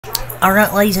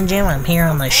Alright, ladies and gentlemen, I'm here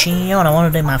on the show, and I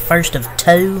want to do my first of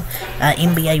two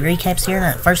NBA recaps here.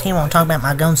 Now, first game, I want to talk about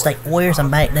my Golden State Warriors. I'm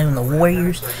back doing the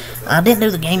Warriors. I didn't do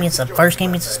the game against the first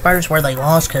game against the Spurs where they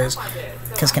lost because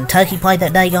Kentucky played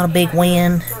that day, got a big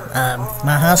win.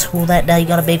 My high school that day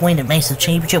got a big win to advance the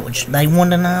championship, which they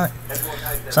won tonight.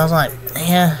 So I was like,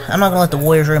 yeah, I'm not going to let the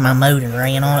Warriors ruin my mood and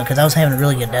rain on it because I was having a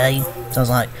really good day. So I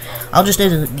was like, I'll just do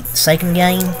the second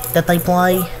game that they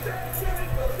play.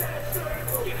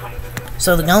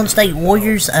 So the Golden State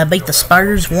Warriors beat the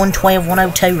Spurs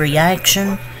 112-102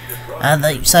 reaction.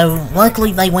 So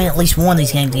luckily they win at least one of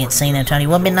these games against San Antonio. It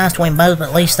would have been nice to win both, but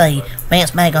at least they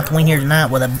bounced back, got the win here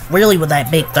tonight with that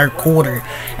big third quarter.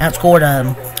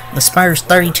 Outscored the Spurs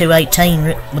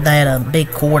 32-18 with that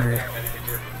big quarter.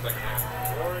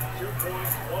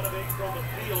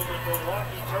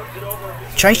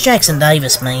 Trace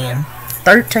Jackson-Davis, man,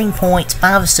 13 points,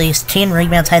 5 assists, 10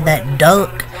 rebounds, had that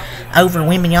dunk over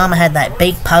Wembanyama, had that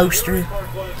big poster.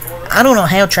 I don't know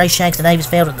how Trace Jackson-Davis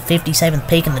fell at the 57th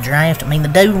pick in the draft. I mean, the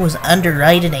dude was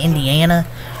underrated at Indiana.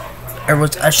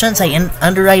 I shouldn't say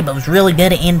underrated, but was really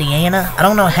good at Indiana. I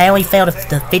don't know how he fell to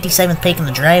the 57th pick in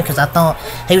the draft because I thought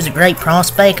he was a great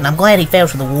prospect, and I'm glad he fell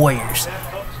to the Warriors.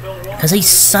 Because he's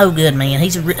so good, man.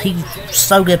 He's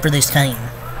so good for this team.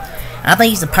 I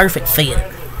think he's the perfect fit.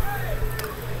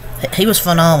 He was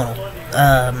phenomenal.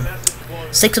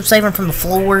 6 of 7 from the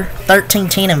floor, 13,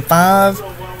 10, and 5.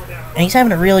 And he's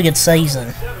having a really good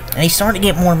season. And he's starting to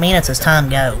get more minutes as time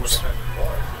goes.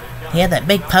 He had that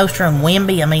big poster on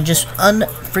Wemby. I mean, just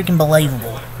unfreaking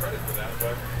believable.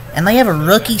 And they have a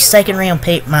rookie second-round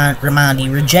pick, remind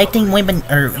you, rejecting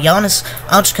Giannis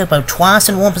Antetokounmpo twice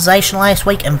in one possession last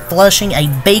week and flushing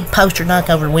a big poster dunk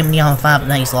over Wembanyama 5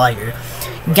 days later.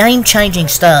 Game-changing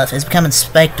stuff is becoming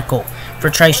spectacle for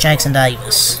Trace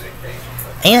Jackson-Davis.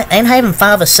 And having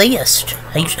 5 assists.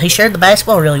 He shared the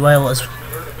basketball really well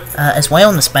as well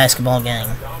in this basketball game.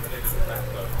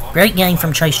 Great game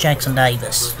from Trace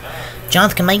Jackson-Davis.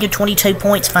 Jonathan Kuminga, 22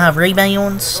 points, 5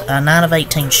 rebounds, 9 of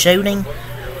 18 shooting.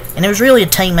 And it was really a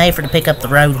team effort to pick up the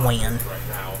road win.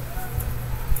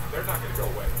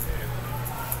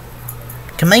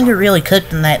 Kuminga really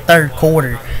cooked in that third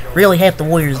quarter. Really helped the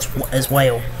Warriors as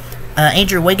well.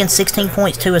 Andrew Wiggins, 16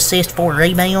 points, 2 assists, 4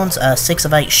 rebounds, 6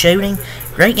 of 8 shooting.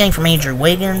 Great game from Andrew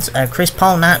Wiggins. Chris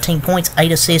Paul, 19 points,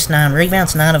 8 assists, 9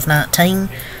 rebounds, 9 of 19.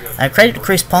 Credit to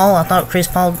Chris Paul. I thought Chris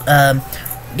Paul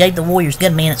gave the Warriors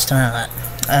good minutes tonight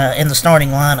in the starting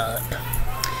lineup.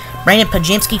 Brandon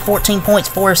Podziemski, 14 points,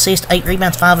 4 assists, 8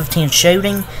 rebounds, 5 of 10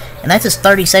 shooting. And that's his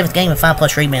 37th game with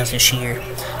 5+ rebounds this year.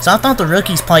 So I thought the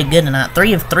rookies played good tonight.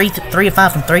 3 of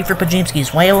 5 from 3 for Podziemski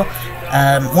as well.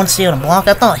 1 steal and a block.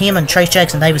 I thought him and Trace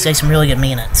Jackson-Davis gave some really good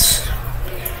minutes.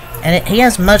 And he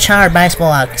has much higher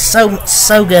basketball IQ.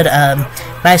 So good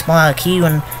basketball IQ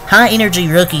and high energy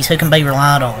rookies who can be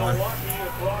relied on.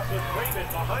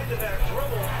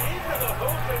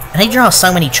 And he draws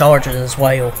so many charges as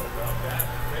well.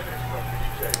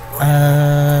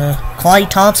 Klay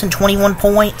Thompson, 21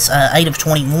 points, 8 of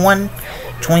 21.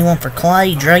 21 for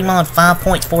Klay. Draymond, 5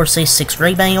 points, 4 assists, 6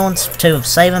 rebounds, 2 of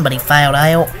 7, but he fouled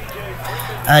out.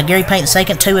 Gary Payton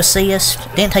II, 2 assists.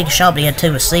 Didn't take a shot, but he had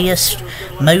 2 assists.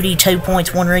 Moody, 2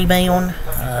 points, 1 rebound,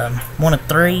 1 of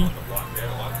 3.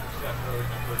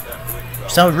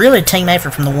 So really a team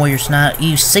effort from the Warriors tonight.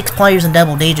 Used 6 players in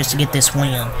double digits to get this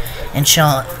win. And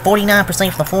shot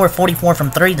 49% from the floor, 44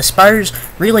 from 3. The Spurs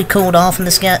really cooled off in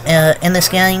this game.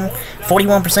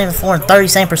 41% from the floor and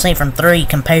 37% from 3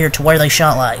 compared to where they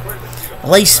shot like at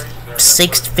least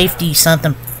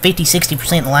 50-something,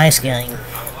 50-60% in the last game.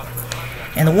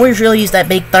 And the Warriors really used that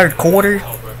big third quarter,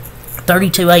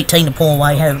 32-18 to pull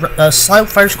away. Had a slow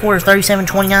first quarter,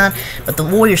 37-29, but the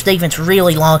Warriors defense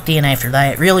really locked in after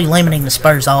that, really limiting the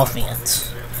Spurs offense.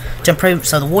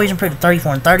 So the Warriors improved to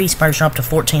 34-30, Spurs dropped to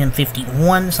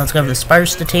 14-51. So let's go over the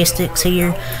Spurs statistics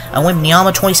here.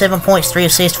 Wembanyama, 27 points, 3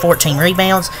 assists, 14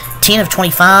 rebounds, 10 of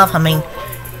 25. I mean,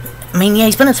 yeah,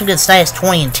 he's been in some good stats,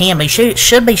 20 and 10, but he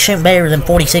should be shooting better than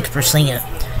 46%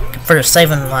 for a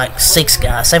 7'6"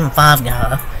 guy, 7'5"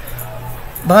 guy.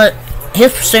 But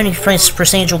his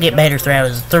percentage will get better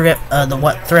throughout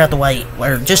the way,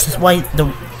 or just the way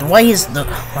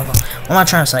what am I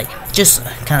trying to say? Just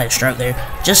kind of a stroke there.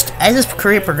 Just as his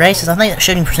career progresses, I think that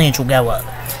shooting percentage will go up.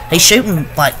 He's shooting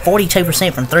like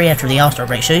 42% from 3 after the All-Star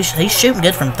break. So he's shooting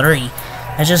good from 3.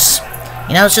 It's just,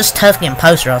 it's just tough getting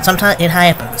poster on. Sometimes it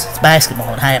happens. It's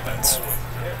basketball. It happens.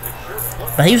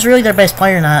 But he was really their best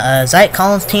player tonight. Zach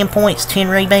Collins, 10 points, 10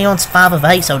 rebounds, 5 of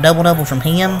 8, so double-double from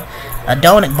him.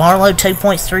 Dominic Barlow, 2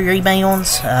 points, 3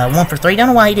 rebounds, 1 for 3. Don't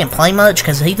know why he didn't play much,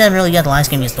 because he done really good the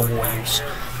last game against the Warriors.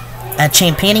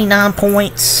 Champagnie, 9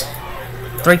 points,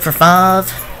 3 for 5.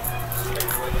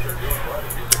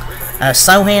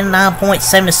 Sohan, 9 points,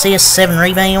 7 assists, 7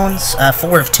 rebounds,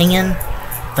 4 of 10.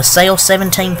 Vassell,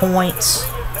 17 points,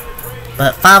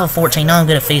 but 5 of 14, not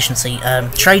good efficiency.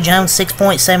 Trey Jones, 6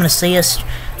 points, 7 assists,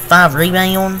 5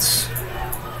 rebounds.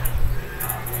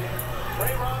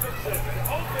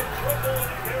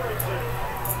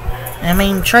 I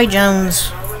mean, Trey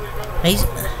Jones, he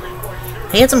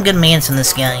had some good minutes in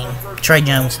this game. Trey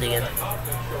Jones did.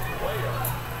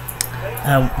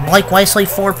 Blake Wesley,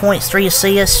 4 points, 3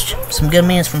 assists. Some good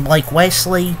minutes from Blake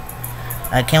Wesley.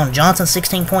 Keldon Johnson,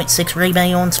 16 points, 6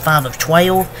 rebounds, 5 of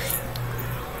 12.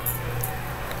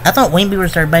 I thought Wemby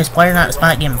was their best player, not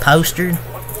despite getting postered.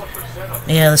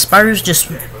 Yeah, the Spurs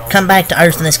just come back to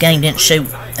earth in this game, didn't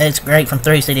shoot as great from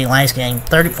 3 as they did last game.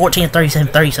 14 and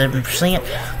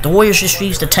 37%. The Warriors just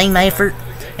used a team effort,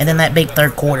 and then that big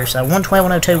third quarter. So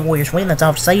 112-102 Warriors win. That's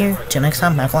all to say here. Till next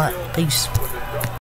time, have a lot. Peace.